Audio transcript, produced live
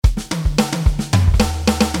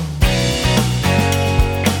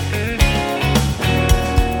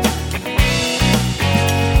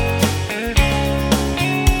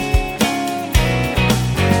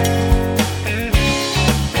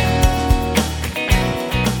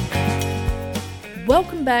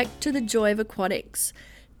Welcome back to the Joy of Aquatics.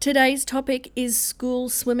 Today's topic is school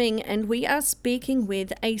swimming, and we are speaking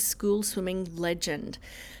with a school swimming legend.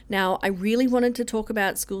 Now, I really wanted to talk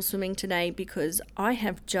about school swimming today because I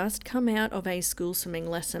have just come out of a school swimming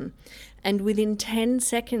lesson, and within 10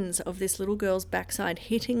 seconds of this little girl's backside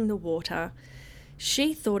hitting the water,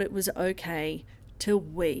 she thought it was okay to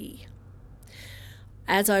wee.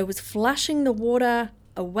 As I was flushing the water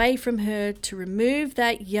away from her to remove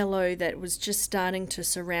that yellow that was just starting to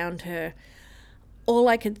surround her, all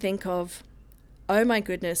I could think of, oh my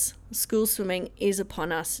goodness, school swimming is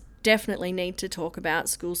upon us. Definitely need to talk about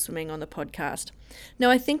school swimming on the podcast. Now,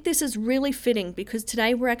 I think this is really fitting because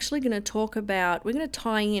today we're actually going to we're going to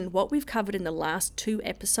tie in what we've covered in the last 2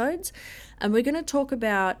 episodes, and we're going to talk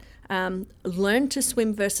about learn to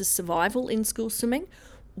swim versus survival in school swimming.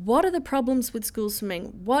 What are the problems with school swimming?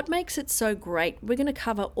 What makes it so great? We're going to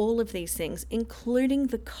cover all of these things, including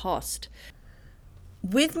the cost.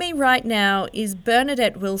 With me right now is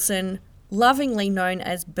Bernadette Wilson, lovingly known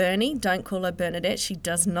as Bernie. Don't call her Bernadette. She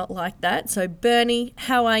does not like that. So Bernie,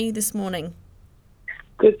 how are you this morning?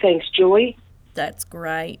 Good, thanks, Joy. That's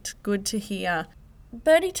great. Good to hear.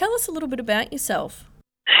 Bernie, tell us a little bit about yourself.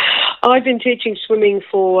 I've been teaching swimming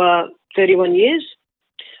for 31 years.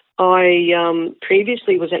 I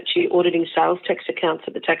previously was actually auditing sales tax accounts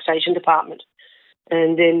at the taxation department,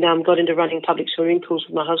 and then got into running public swimming pools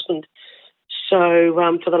with my husband. So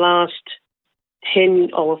for the last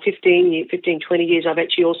 20 years, I've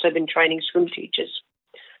actually also been training swim teachers.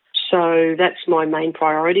 So that's my main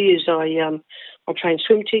priority is I train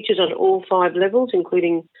swim teachers on all 5 levels,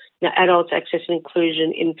 including adults, access and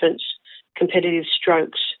inclusion, infants, competitive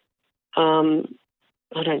strokes.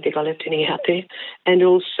 I don't think I left any out there. And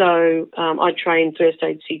also I train first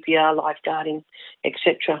aid, CPR, lifeguarding,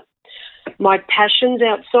 etc. My passions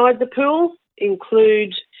outside the pool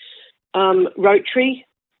include Rotary.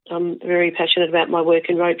 I'm very passionate about my work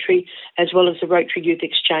in Rotary, as well as the Rotary Youth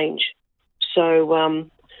Exchange. So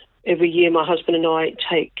every year my husband and I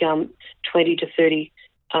take 20 to 30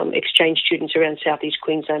 exchange students around southeast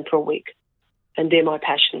Queensland for a week, and they're my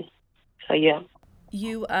passion. So, yeah.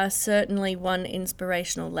 You are certainly one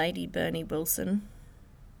inspirational lady, Bernie Wilson.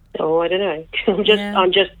 Oh, I don't know. I'm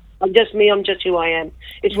just me. I'm just who I am.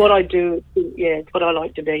 It's what I do. Yeah, it's what I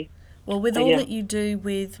like to be. Well, with all that you do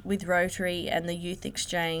with Rotary and the Youth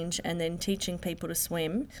Exchange and then teaching people to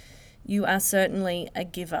swim, you are certainly a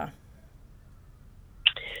giver.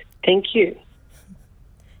 Thank you.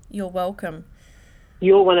 You're welcome.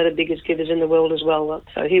 You're one of the biggest givers in the world as well,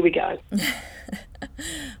 so here we go.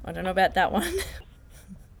 I don't know about that one.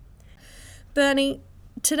 Bernie,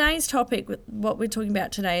 today's topic, what we're talking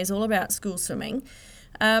about today, is all about school swimming.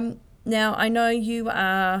 Now, I know you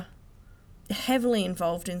are heavily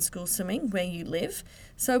involved in school swimming where you live.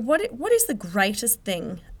 So what is the greatest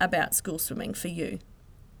thing about school swimming for you?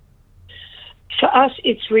 For us,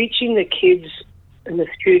 it's reaching the kids and the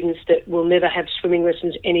students that will never have swimming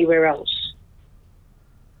lessons anywhere else.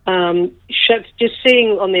 Just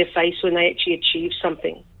seeing on their face when they actually achieve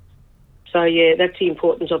something. So, yeah, that's the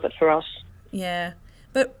importance of it for us. Yeah.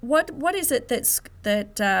 But what is it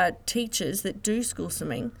that teachers that do school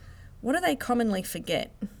swimming, what do they commonly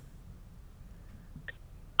forget?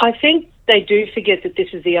 I think they do forget that this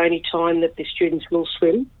is the only time that the students will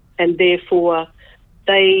swim, and therefore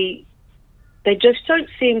they just don't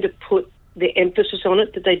seem to put the emphasis on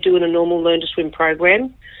it that they do in a normal Learn to Swim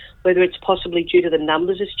program, whether it's possibly due to the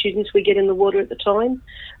numbers of students we get in the water at the time.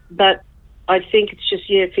 But I think it's just,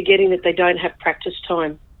 forgetting that they don't have practice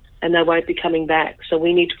time and they won't be coming back. So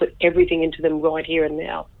we need to put everything into them right here and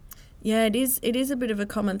now. Yeah, it is a bit of a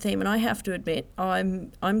common theme, and I have to admit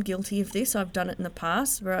I'm guilty of this. I've done it in the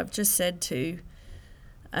past where I've just said to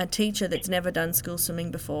a teacher that's never done school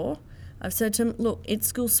swimming before, I've said to him, look, it's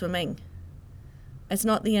school swimming. It's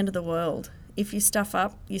not the end of the world. If you stuff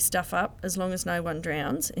up, you stuff up. As long as no one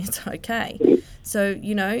drowns, it's okay. So,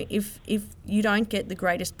 if you don't get the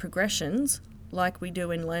greatest progressions like we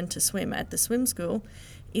do in Learn to Swim at the swim school,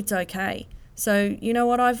 it's okay. So, you know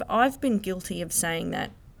what? I've been guilty of saying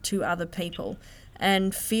that to other people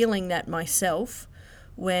and feeling that myself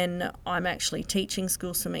when I'm actually teaching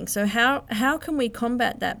school swimming. So how can we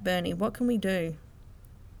combat that, Bernie? What can we do?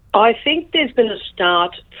 I think there's been a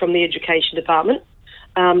start from the education department.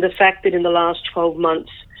 The fact that in the last 12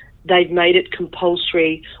 months they've made it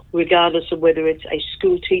compulsory, regardless of whether it's a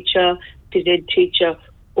school teacher, phys ed teacher,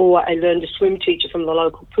 or a Learn to Swim teacher from the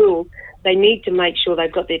local pool. They need to make sure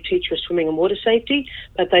they've got their teacher of swimming and water safety,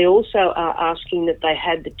 but they also are asking that they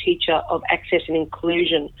had the teacher of access and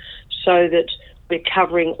inclusion so that we're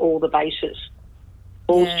covering all the bases.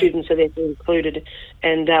 All students are therefore included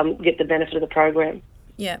and get the benefit of the program.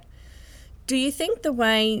 Yeah. Do you think the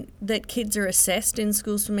way that kids are assessed in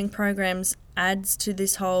school swimming programs adds to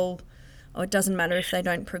this whole, it doesn't matter if they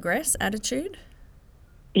don't progress attitude?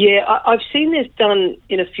 Yeah, I've seen this done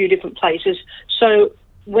in a few different places. So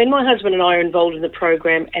when my husband and I are involved in the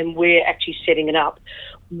program and we're actually setting it up,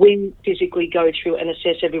 we physically go through and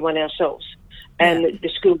assess everyone ourselves. And the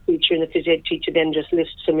school teacher and the phys ed teacher then just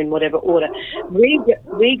lists them in whatever order. We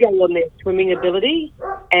go on their swimming ability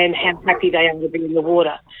and how happy they are to be in the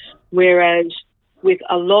water. Whereas with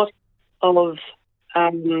a lot of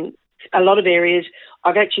areas,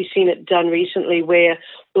 I've actually seen it done recently where,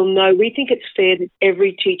 well, no, we think it's fair that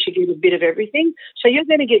every teacher get a bit of everything. So you're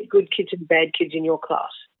going to get good kids and bad kids in your class.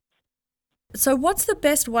 So what's the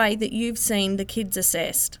best way that you've seen the kids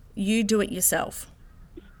assessed? You do it yourself.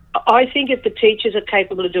 I think if the teachers are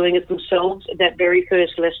capable of doing it themselves at that very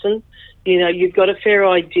first lesson, you've got a fair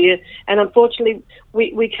idea. And unfortunately,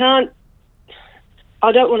 we can't,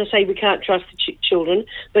 I don't want to say we can't trust the children,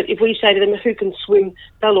 but if we say to them who can swim,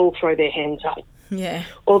 they'll all throw their hands up. Yeah.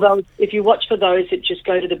 Although if you watch for those that just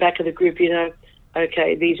go to the back of the group,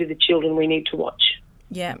 okay, these are the children we need to watch.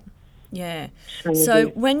 Yeah. Yeah. So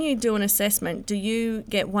when you do an assessment, do you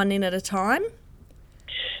get one in at a time?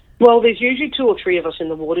 Well, there's usually 2 or 3 of us in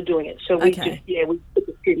the water doing it. So we put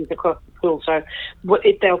the students across the pool. So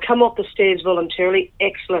if they'll come off the stairs voluntarily,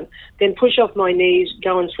 excellent. Then push off my knees,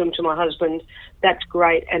 go and swim to my husband. That's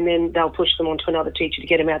great. And then they'll push them onto another teacher to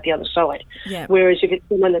get them out the other side. Yeah. Whereas if it's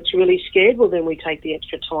someone that's really scared, well, then we take the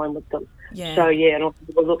extra time with them. Yeah. So, and I'll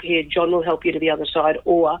say, well, look here, John will help you to the other side.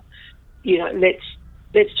 Or,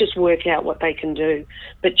 let's just work out what they can do.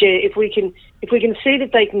 But, if we can see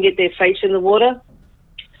that they can get their face in the water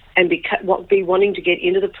and be wanting to get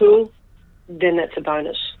into the pool, then that's a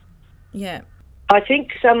bonus. Yeah. I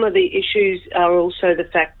think some of the issues are also the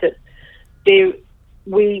fact that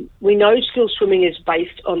we know school swimming is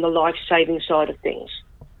based on the life-saving side of things.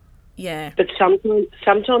 Yeah. But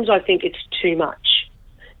sometimes I think it's too much.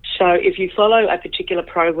 So if you follow a particular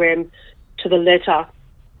program to the letter,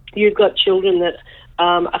 you've got children that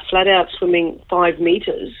are flat out swimming 5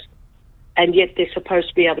 metres and yet they're supposed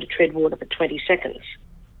to be able to tread water for 20 seconds.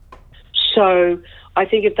 So I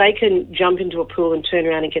think if they can jump into a pool and turn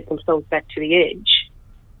around and get themselves back to the edge,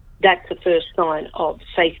 that's the first sign of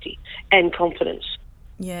safety and confidence.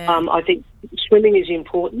 Yeah. I think swimming is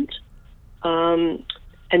important. And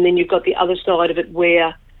then you've got the other side of it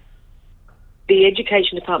where the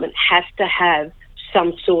education department has to have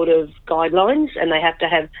some sort of guidelines and they have to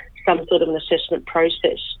have some sort of an assessment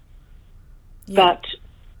process. Yeah. But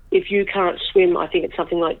if you can't swim, I think it's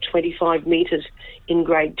something like 25 metres in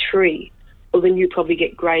grade 3, well, then you probably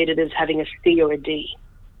get graded as having a C or a D.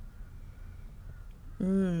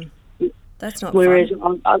 That's not Whereas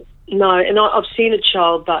fun. I've seen a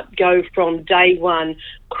child that go from day one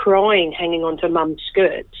crying, hanging onto mum's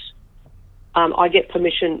skirts. I got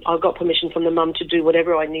permission from the mum to do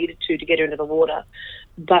whatever I needed to get her into the water.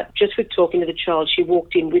 But just with talking to the child, she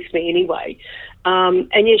walked in with me anyway.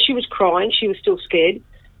 She was crying. She was still scared.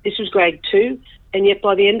 This was grade 2. And yet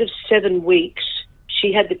by the end of 7 weeks,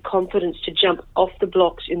 she had the confidence to jump off the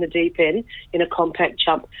blocks in the deep end in a compact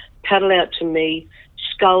jump, paddle out to me,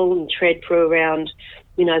 scull and tread for around,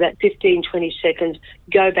 that 15, 20 seconds,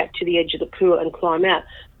 go back to the edge of the pool and climb out.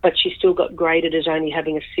 But she still got graded as only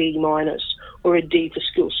having a C- or a D for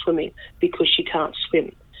school swimming because she can't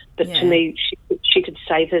swim. But to me, she could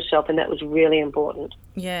save herself, and that was really important.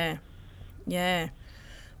 Yeah, yeah.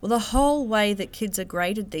 Well, the whole way that kids are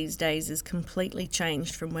graded these days is completely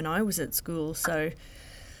changed from when I was at school. So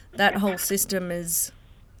that whole system is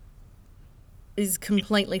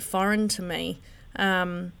completely foreign to me.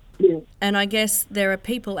 And I guess there are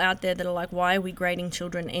people out there that are like, why are we grading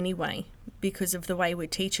children anyway? Because of the way we're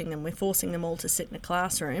teaching them. We're forcing them all to sit in a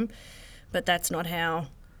classroom, but that's not how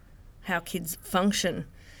kids function.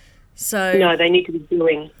 So no, they need to be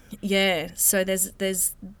doing. Yeah, so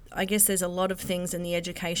there's I guess there's a lot of things in the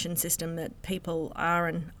education system that people are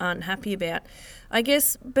and aren't happy about. I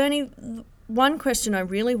guess, Bernie, one question I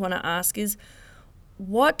really want to ask is,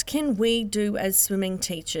 what can we do as swimming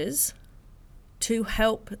teachers to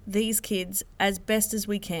help these kids as best as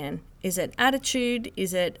we can? Is it attitude?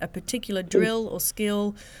 Is it a particular drill or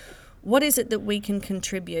skill? What is it that we can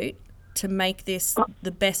contribute to make this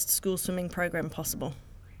the best school swimming program possible?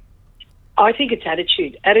 I think it's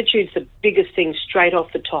attitude. Attitude's the biggest thing straight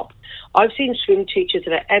off the top. I've seen swim teachers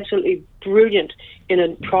that are absolutely brilliant in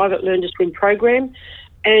a private learn to swim program,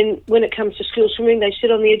 And when it comes to school swimming, they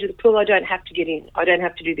sit on the edge of the pool. I don't have to get in. I don't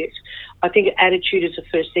have to do this. I think attitude is the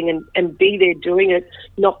first thing, and be there doing it,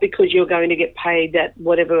 not because you're going to get paid that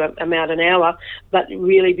whatever amount an hour, but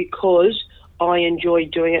really because I enjoy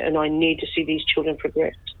doing it and I need to see these children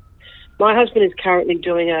progress. My husband is currently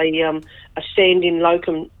doing a stand-in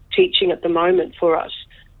locum teaching at the moment for us.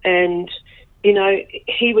 And, you know,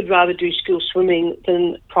 he would rather do school swimming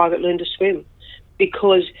than private learn to swim,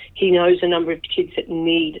 because he knows the number of kids that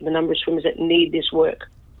need, the number of swimmers that need this work.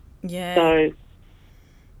 Yeah. So,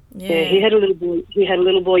 yeah, he had a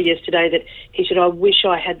little boy yesterday that he said, I wish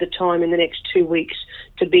I had the time in the next 2 weeks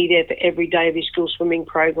to be there for every day of his school swimming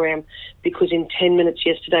program, because in 10 minutes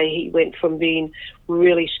yesterday he went from being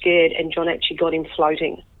really scared and John actually got him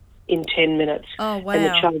floating in 10 minutes. Oh, wow. And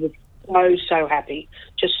the child was so happy,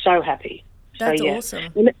 just so happy. That's so, yeah.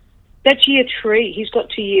 awesome. And that's year 3. He's got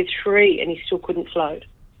to year 3 and he still couldn't float.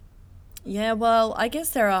 Yeah, well, I guess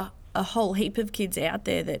there are a whole heap of kids out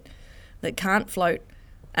there that can't float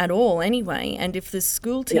at all anyway. And if the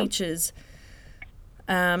school teachers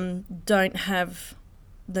don't have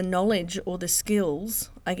the knowledge or the skills,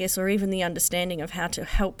 I guess, or even the understanding of how to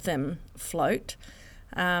help them float,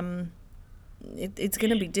 it's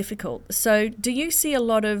going to be difficult. So do you see a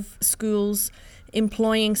lot of schools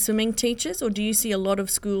employing swimming teachers, or do you see a lot of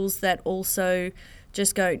schools that also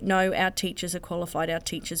just go, no, our teachers are qualified, our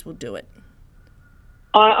teachers will do it?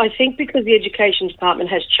 I think because the Education Department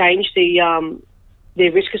has changed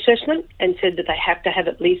their risk assessment and said that they have to have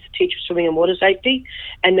at least a teacher of swimming and water safety,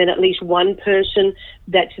 and then at least one person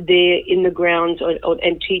that's there in the grounds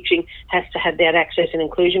and teaching has to have that access and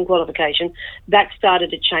inclusion qualification. That started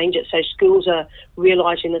to change it. So schools are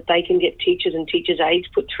realising that they can get teachers and teachers' aides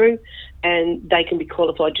put through, and they can be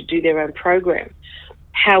qualified to do their own program.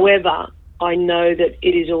 However, I know that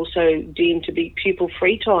it is also deemed to be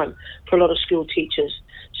pupil-free time for a lot of school teachers.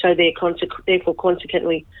 So therefore,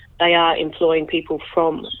 consequently, they are employing people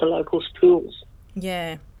from the local schools.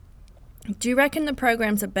 Yeah. Do you reckon the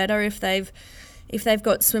programs are better if they've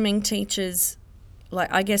got swimming teachers,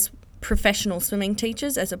 like, I guess, professional swimming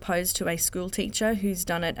teachers, as opposed to a school teacher who's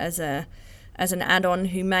done it as an add-on,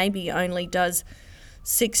 who maybe only does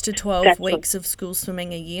 6 to 12 weeks of school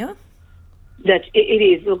swimming a year? It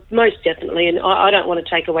is, look, most definitely, and I don't want to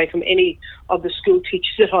take away from any of the school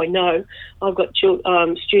teachers that I know. I've got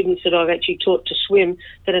students that I've actually taught to swim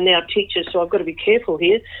that are now teachers, so I've got to be careful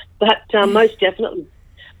here. But most definitely.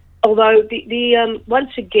 Although,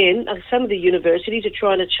 once again, some of the universities are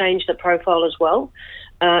trying to change the profile as well.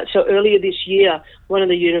 So earlier this year, one of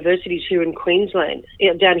the universities here in Queensland,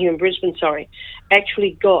 down here in Brisbane,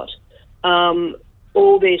 actually got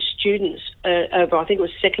all their students, over, I think it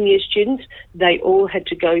was second-year students, they all had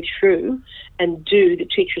to go through and do the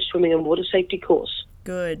Teacher of Swimming and Water Safety course.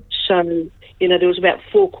 Good. So, there was about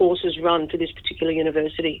 4 courses run for this particular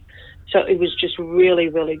university. So it was just really,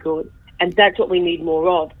 really good. And that's what we need more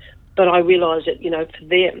of. But I realise that, for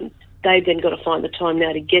them, they've then got to find the time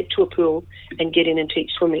now to get to a pool and get in and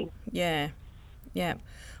teach swimming. Yeah.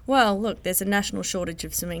 Well, look, there's a national shortage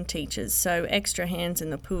of swimming teachers, so extra hands in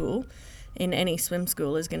the pool in any swim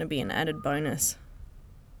school is going to be an added bonus.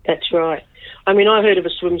 That's right. I mean, I heard of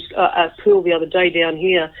a pool the other day down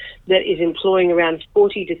here that is employing around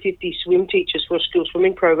 40 to 50 swim teachers for a school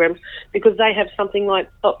swimming program, because they have something like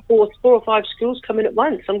 4 or 5 schools come in at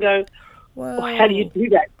once. I'm going, whoa. How do you do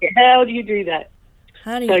that? How do you do that?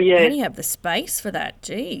 How do you have the space for that?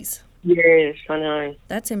 Jeez. Yes, I know.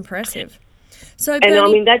 That's impressive. So, and Bernie,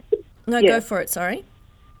 I mean, go for it, sorry.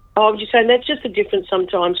 I was just saying that's just the difference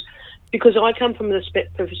sometimes, because I come from the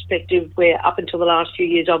perspective where up until the last few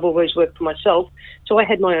years I've always worked for myself, so I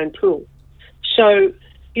had my own pool. So,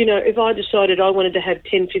 if I decided I wanted to have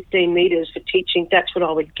 10, 15 metres for teaching, that's what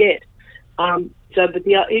I would get. But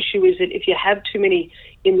the issue is that if you have too many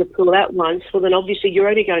in the pool at once, well, then obviously you're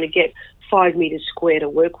only going to get 5 metres square to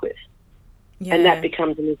work with. Yeah. And that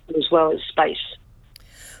becomes an issue as well as space.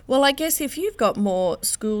 Well, I guess if you've got more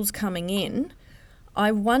schools coming in,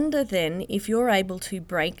 I wonder then if you're able to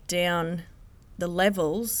break down the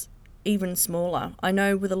levels even smaller. I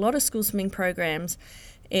know with a lot of school swimming programs,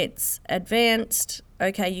 it's advanced.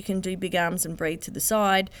 Okay, you can do big arms and breathe to the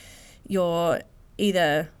side. You're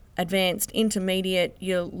either advanced, intermediate,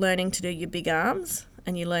 you're learning to do your big arms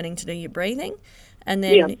and you're learning to do your breathing. And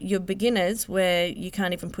then your beginners, where you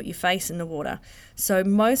can't even put your face in the water. So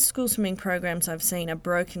most school swimming programs I've seen are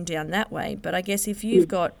broken down that way. But I guess if you've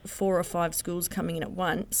got 4 or 5 schools coming in at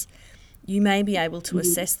once, you may be able to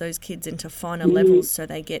assess those kids into finer levels so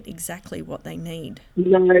they get exactly what they need.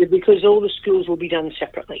 No, because all the schools will be done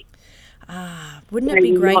separately. Wouldn't it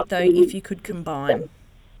be great, though, if you could combine?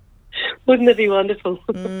 Wouldn't it be wonderful?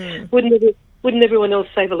 Wouldn't everyone else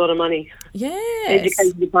save a lot of money? Yes.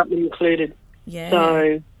 Education department included. Yeah.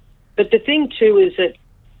 So, but the thing too is that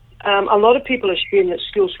a lot of people assume that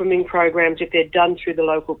school swimming programs, if they're done through the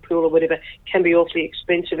local pool or whatever, can be awfully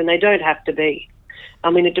expensive, and they don't have to be. I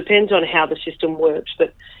mean, it depends on how the system works.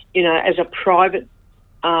 But, you know, as a private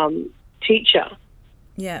teacher,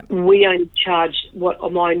 yeah, we only charge what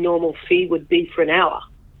my normal fee would be for an hour.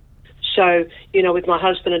 So, you know, with my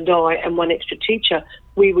husband and I and one extra teacher,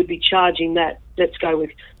 we would be charging that, let's go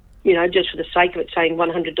with, you know, just for the sake of it, saying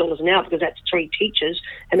 $100 an hour, because that's 3 teachers,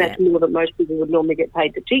 and that's more than most people would normally get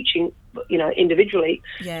paid for teaching, you know, individually.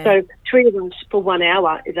 Yeah. So 3 of us for 1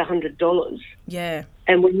 hour is $100. Yeah.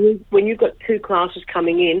 And when you've got 2 classes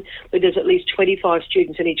coming in, where there's at least 25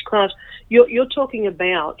 students in each class, you're talking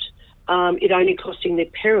about it only costing their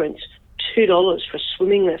parents $2 for a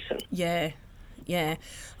swimming lesson. Yeah. Yeah.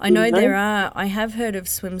 I know I have heard of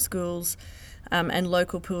swim schools and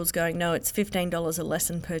local pools going, no, it's $15 a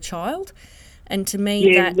lesson per child. And to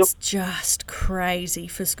me, that's just crazy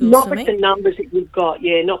for school swimming. Not with the numbers that you've got,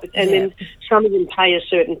 then some of them pay a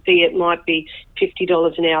certain fee. It might be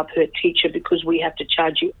 $50 an hour per teacher because we have to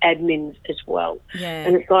charge you admins as well. Yeah.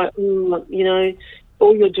 And it's like, you know,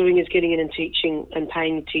 all you're doing is getting in and teaching and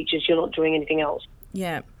paying teachers. You're not doing anything else.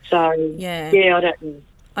 Yeah. So, I don't know.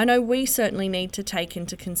 I know we certainly need to take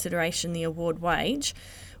into consideration the award wage,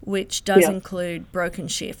 which does include broken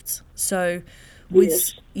shifts. So,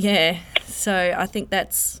 so I think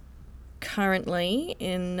that's currently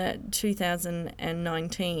in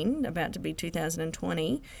 2019, about to be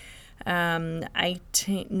 2020,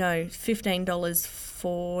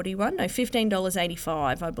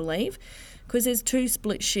 $15.85, I believe, because there's 2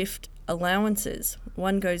 split shift allowances.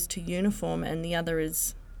 One goes to uniform and the other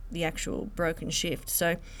is the actual broken shift.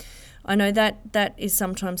 So I know that is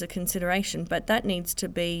sometimes a consideration, but that needs to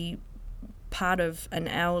be part of an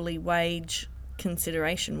hourly wage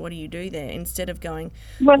consideration. What do you do there instead of going,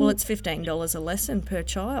 well, it's $15 a lesson per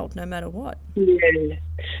child, no matter what? Yeah.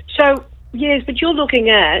 So, yes, but you're looking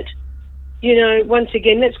at, you know, once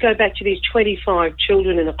again, let's go back to these 25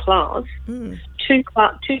 children in a class, 2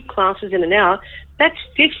 classes in an hour. That's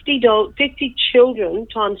 $50 children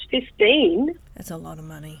times 15. That's a lot of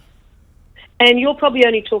money. And you're probably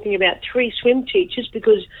only talking about 3 swim teachers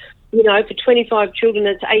because, you know, for 25 children,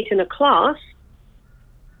 that's 8 in a class.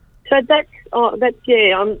 So that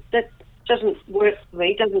doesn't work for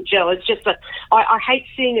me, doesn't gel. It's just I hate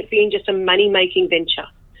seeing it being just a money-making venture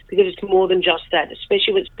because it's more than just that,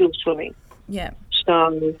 especially with school swimming. Yeah.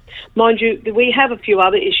 So, mind you, we have a few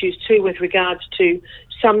other issues too with regards to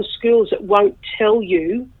some schools that won't tell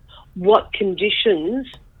you what conditions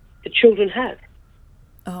the children have.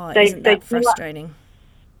 Oh, isn't that frustrating?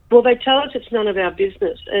 Well, they tell us it's none of our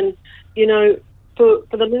business. And, you know, for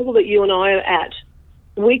the level that you and I are at,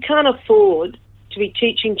 we can't afford to be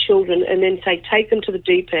teaching children and then say, take them to the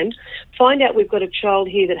deep end, find out we've got a child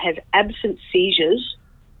here that has absent seizures,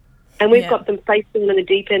 and we've got them face down in the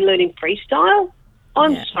deep end learning freestyle.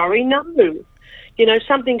 I'm sorry, no. You know,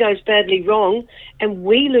 something goes badly wrong and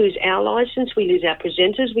we lose our license, we lose our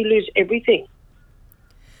presenters, we lose everything.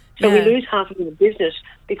 So we lose half of the business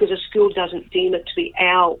because a school doesn't deem it to be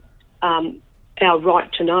our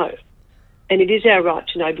right to know. And it is our right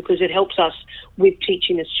to know because it helps us with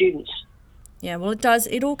teaching the students. Yeah, well, it does.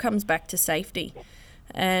 It all comes back to safety.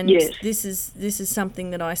 And this is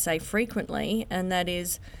something that I say frequently, and that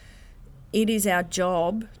is it is our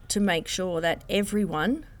job to make sure that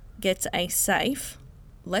everyone gets a safe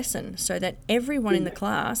lesson so that everyone in the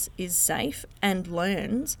class is safe and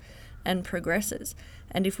learns and progresses.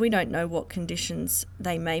 And if we don't know what conditions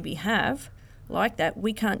they maybe have like that,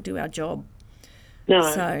 we can't do our job. No.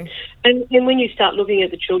 So, and when you start looking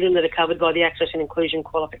at the children that are covered by the Access and Inclusion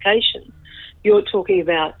qualification, you're talking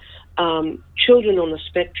about children on the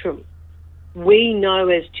spectrum. We know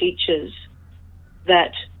as teachers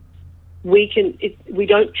that we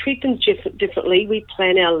don't treat them differently. We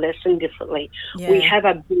plan our lesson differently. Yeah. We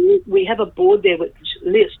have a board there which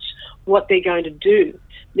lists what they're going to do.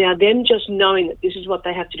 Now, them just knowing that this is what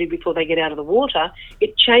they have to do before they get out of the water,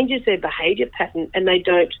 it changes their behaviour pattern, and they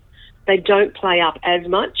don't play up as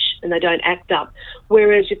much and they don't act up.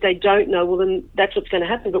 Whereas if they don't know, well, then that's what's going to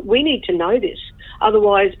happen. But we need to know this.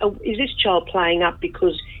 Otherwise, is this child playing up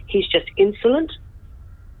because he's just insolent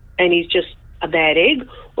and he's just a bad egg,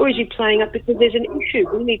 or is he playing up because there's an issue?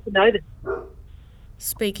 We need to know this.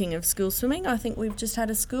 Speaking of school swimming, I think we've just had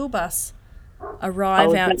a school bus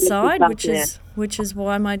arrive outside, which is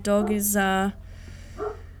why my dog is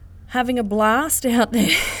having a blast out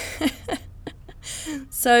there.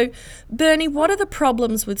 So, Bernie, what are the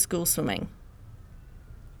problems with school swimming?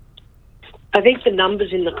 I think the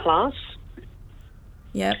numbers in the class,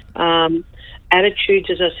 Yep. attitudes,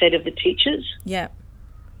 as I said, of the teachers. Yep.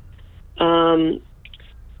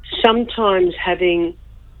 Sometimes having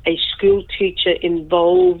a school teacher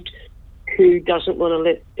involved who doesn't want to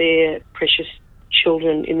let their precious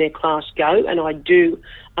children in their class go, and I do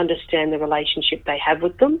understand the relationship they have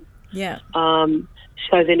with them. Yeah.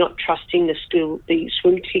 So they're not trusting the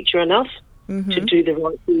swim teacher enough to do the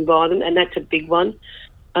right thing by them, and that's a big one.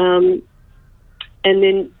 And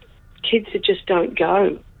then kids that just don't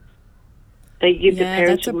go. They give the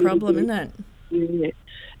parents... Yeah, that's a problem, isn't it? Yeah.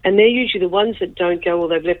 And they're usually the ones that don't go, or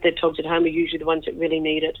they've left their dogs at home, are usually the ones that really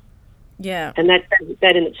need it. Yeah. And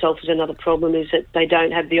that in itself is another problem, is that they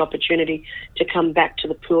don't have the opportunity to come back to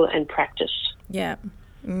the pool and practice. Yeah.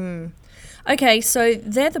 Okay, so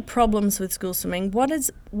they're the problems with school swimming. What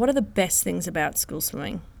are the best things about school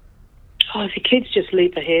swimming? Oh, the kids just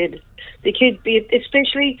leap ahead. The kids,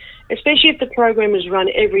 especially if the program is run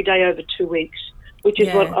every day over 2 weeks, which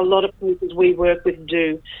is what a lot of places we work with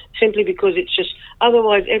do, simply because it's just,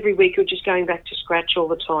 otherwise every week you're just going back to scratch all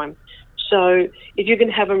the time. So if you can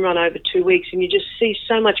have them run over 2 weeks, and you just see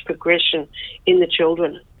so much progression in the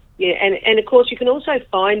children. Yeah, and of course you can also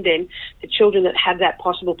find then the children that have that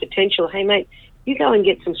possible potential. Hey, mate, you go and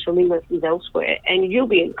get some swimming lessons elsewhere, and you'll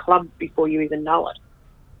be in club before you even know it.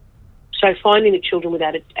 So finding the children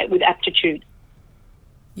with aptitude.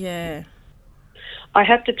 Yeah. I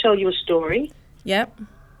have to tell you a story. Yep.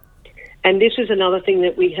 And this is another thing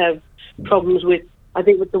that we have problems with, I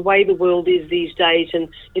think, with the way the world is these days, and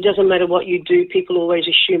it doesn't matter what you do, people always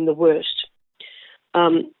assume the worst.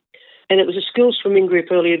 And it was a school swimming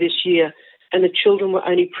group earlier this year, and the children were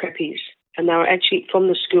only preppies, and they were actually from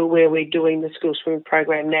the school where we're doing the school swimming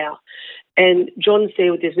program now. And John's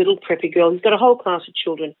there with this little preppy girl. He's got a whole class of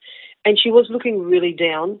children, and she was looking really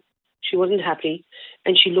down. She wasn't happy,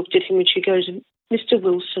 and she looked at him and she goes, "Mr.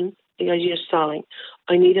 Wilson," he goes, "Yes, darling,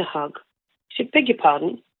 I need a hug." He said, "Beg your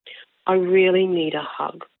pardon?" "I really need a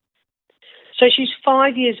hug." So she's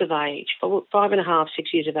 5 years of age, 5.5,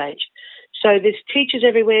 6 years of age. So there's teachers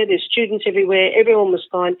everywhere, there's students everywhere, everyone was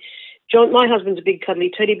fine. John, my husband's a big cuddly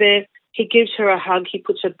teddy bear. He gives her a hug, he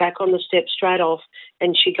puts her back on the step straight off,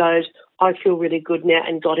 and she goes, "I feel really good now,"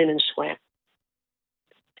 and got in and swam.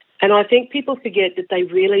 And I think people forget that they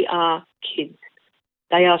really are kids.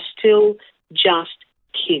 They are still just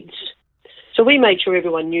kids. So we made sure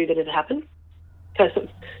everyone knew that it happened. But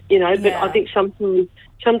I think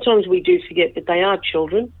sometimes we do forget that they are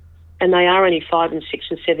children, and they are only 5 and 6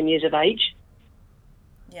 and 7 years of age.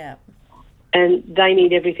 Yeah. And they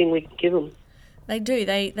need everything we can give them. They do.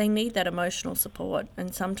 They need that emotional support,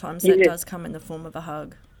 and sometimes that does come in the form of a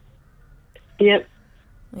hug. Yep.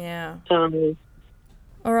 Yeah.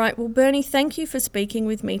 All right. Well, Bernie, thank you for speaking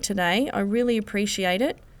with me today. I really appreciate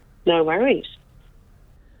it. No worries.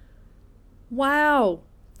 Wow.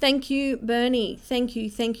 Thank you, Bernie. Thank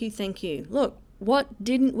you, thank you, thank you. Look, what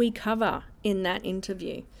didn't we cover in that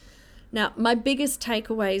interview? Now, my biggest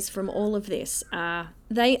takeaways from all of this are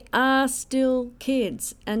they are still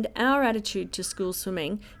kids, and our attitude to school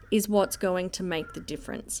swimming is what's going to make the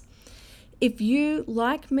difference. If you,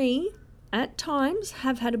 like me, at times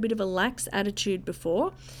have had a bit of a lax attitude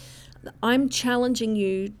before, I'm challenging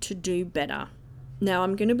you to do better. Now,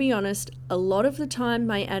 I'm going to be honest, a lot of the time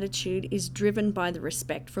my attitude is driven by the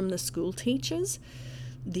respect from the school teachers,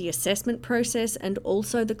 the assessment process, and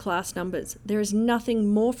also the class numbers. There is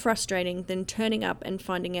nothing more frustrating than turning up and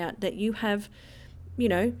finding out that you have,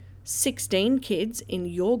 16 kids in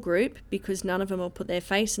your group because none of them will put their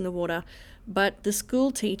face in the water, but the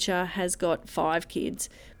school teacher has got 5 kids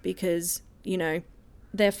because,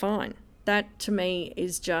 they're fine. That to me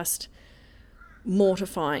is just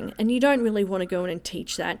mortifying, and you don't really want to go in and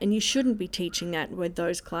teach that, and you shouldn't be teaching that with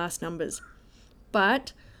those class numbers.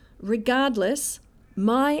 But regardless,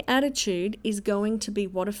 my attitude is going to be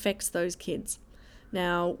what affects those kids.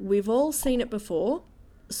 Now, we've all seen it before.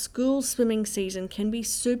 School swimming season can be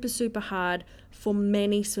super, super hard for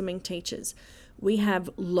many swimming teachers. We have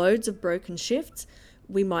loads of broken shifts.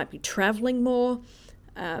 We might be traveling more.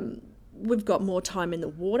 We've got more time in the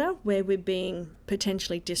water where we're being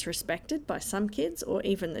potentially disrespected by some kids, or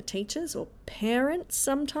even the teachers or parents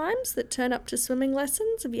sometimes that turn up to swimming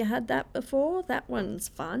lessons. Have you had that before? That one's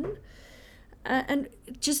fun. And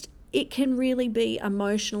just, it can really be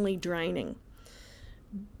emotionally draining.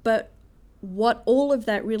 But what all of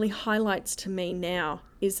that really highlights to me now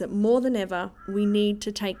is that more than ever, we need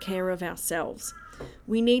to take care of ourselves.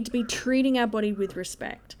 We need to be treating our body with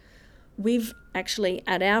respect. We've actually,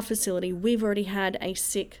 at our facility, we've already had a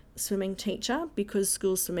sick swimming teacher because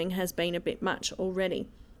school swimming has been a bit much already.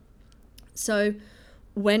 So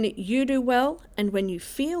When you do well and when you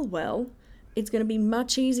feel well, it's going to be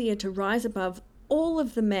much easier to rise above all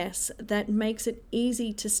of the mess that makes it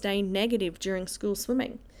easy to stay negative during school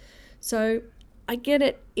swimming. So I get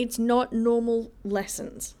it, it's not normal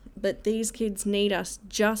lessons, but these kids need us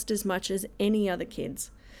just as much as any other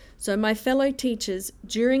kids. So my fellow teachers,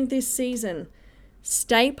 during this season,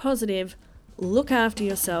 stay positive, look after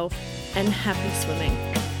yourself, and happy swimming.